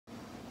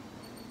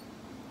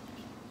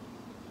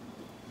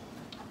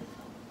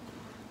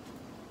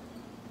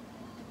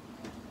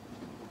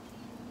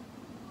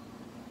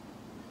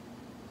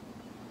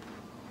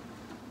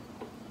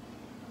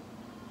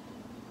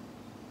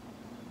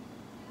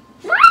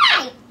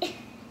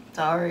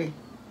Sorry.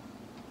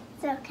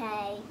 It's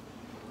okay.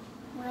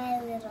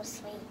 My little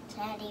sweet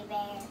teddy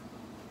bear.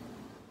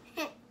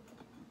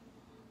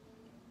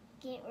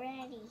 Get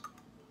ready.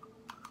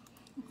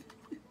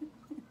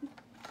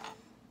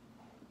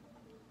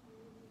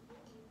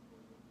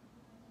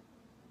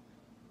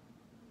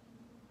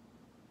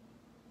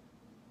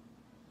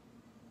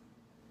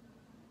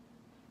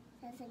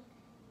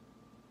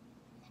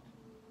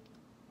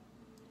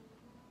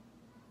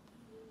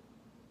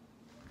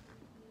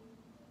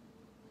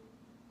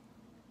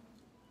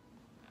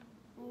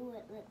 Ooh,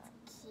 it looks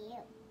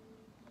cute.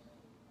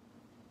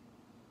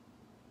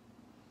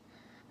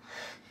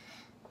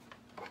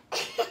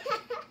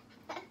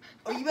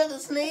 Are you about to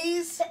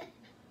sneeze?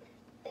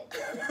 I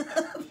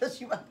thought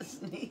you about to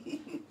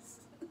sneeze.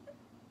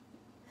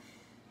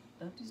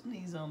 Don't you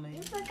sneeze on me.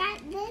 You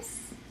forgot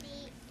this?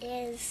 It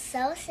is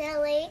so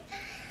silly.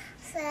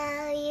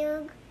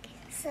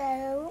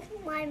 So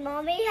my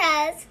mommy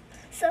has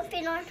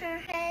something on her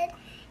head,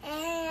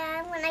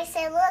 and when I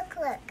say look,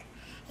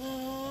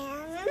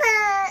 and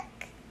look.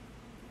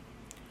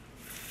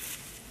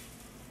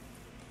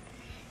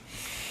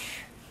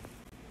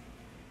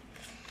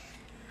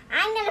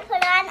 I'm gonna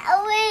put on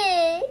a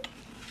wig.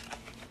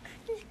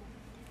 You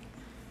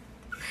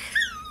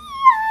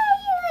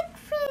look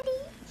pretty.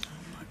 Oh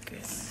my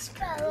goodness.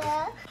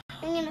 Bella.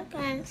 I'm gonna put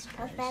on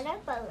a feather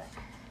boa.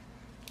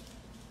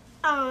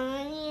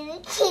 Oh, you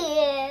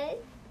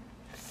cute.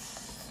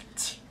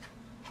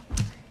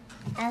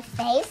 A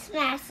face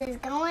mask is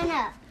going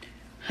up.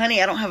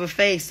 Honey, I don't have a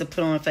face to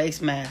put on a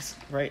face mask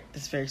right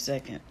this very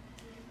second.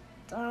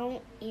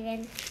 Don't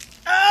even.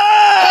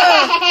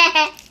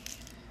 Ah!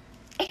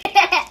 I'm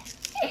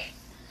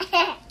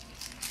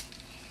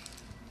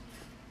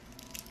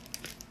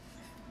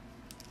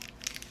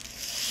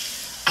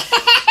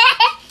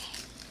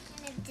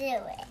gonna do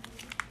it.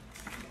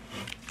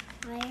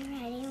 Are you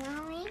ready,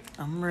 Mommy?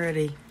 I'm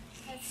ready.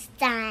 It's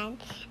done.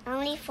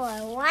 Only for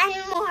 1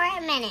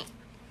 more minute.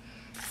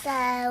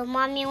 So,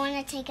 Mom, you want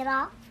to take it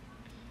off?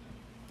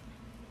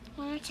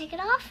 Want to take it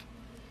off?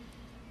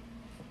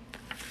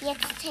 You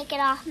have to take it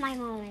off my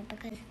moment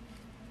because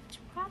it's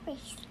probably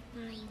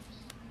slimy.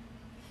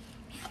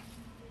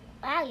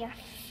 Wow, you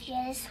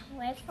just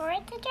wait for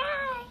it to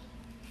dry.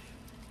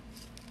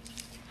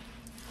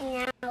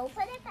 Now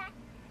put it back.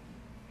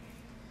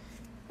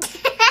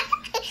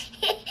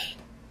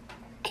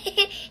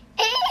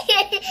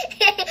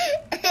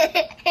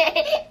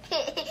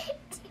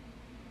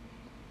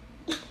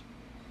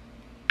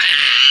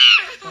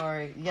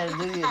 Sorry, you gotta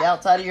do it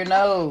outside of your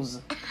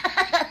nose.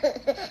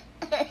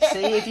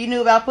 See, if you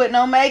knew about putting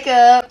on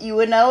makeup, you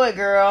would know it,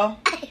 girl.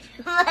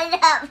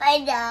 I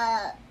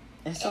know.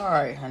 It's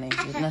alright, honey.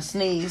 You're gonna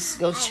sneeze.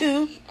 Go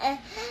chew.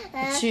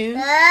 Chew.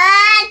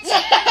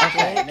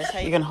 Okay, that's how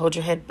you're gonna hold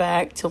your head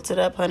back, tilt it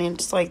up, honey,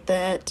 just like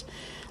that.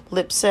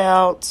 Lips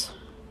out.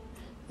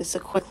 It's a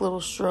quick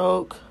little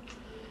stroke.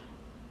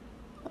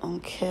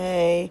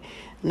 Okay.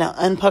 Now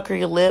unpucker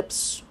your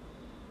lips.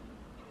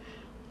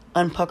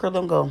 Unpucker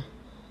them. Go.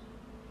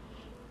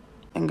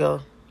 And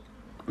go.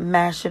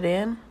 Mash it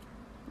in.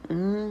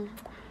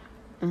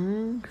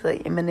 Say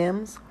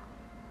M&M's.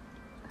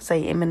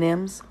 Say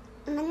M&M's.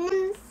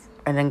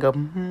 And then go.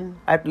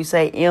 After you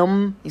say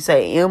M, you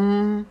say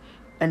M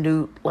and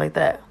do like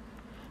that.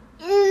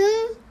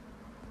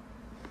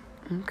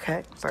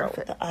 Okay,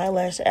 perfect. The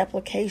eyelash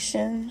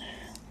application.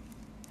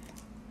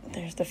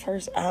 There's the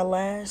first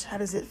eyelash. How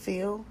does it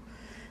feel?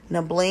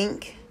 Now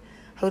blink.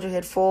 Hold your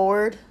head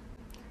forward.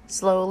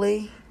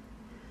 Slowly.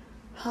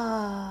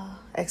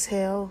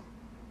 Exhale.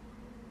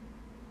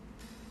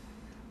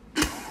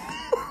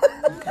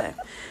 Okay.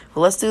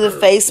 Well, let's do the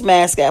face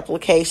mask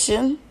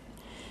application.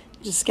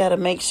 Just got to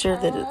make sure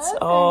that it's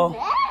all...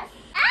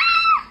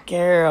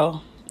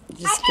 Girl.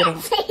 Just get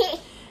a...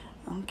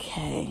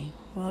 Okay.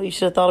 Well, you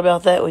should have thought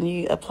about that when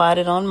you applied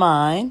it on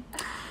mine.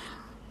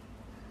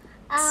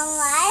 I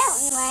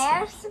don't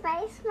wear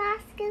face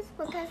masks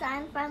because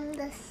I'm from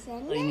the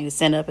Senate. So you need to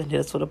stand up and do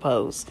this with a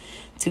pose.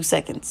 2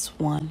 seconds.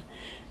 1,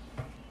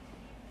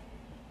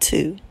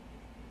 2.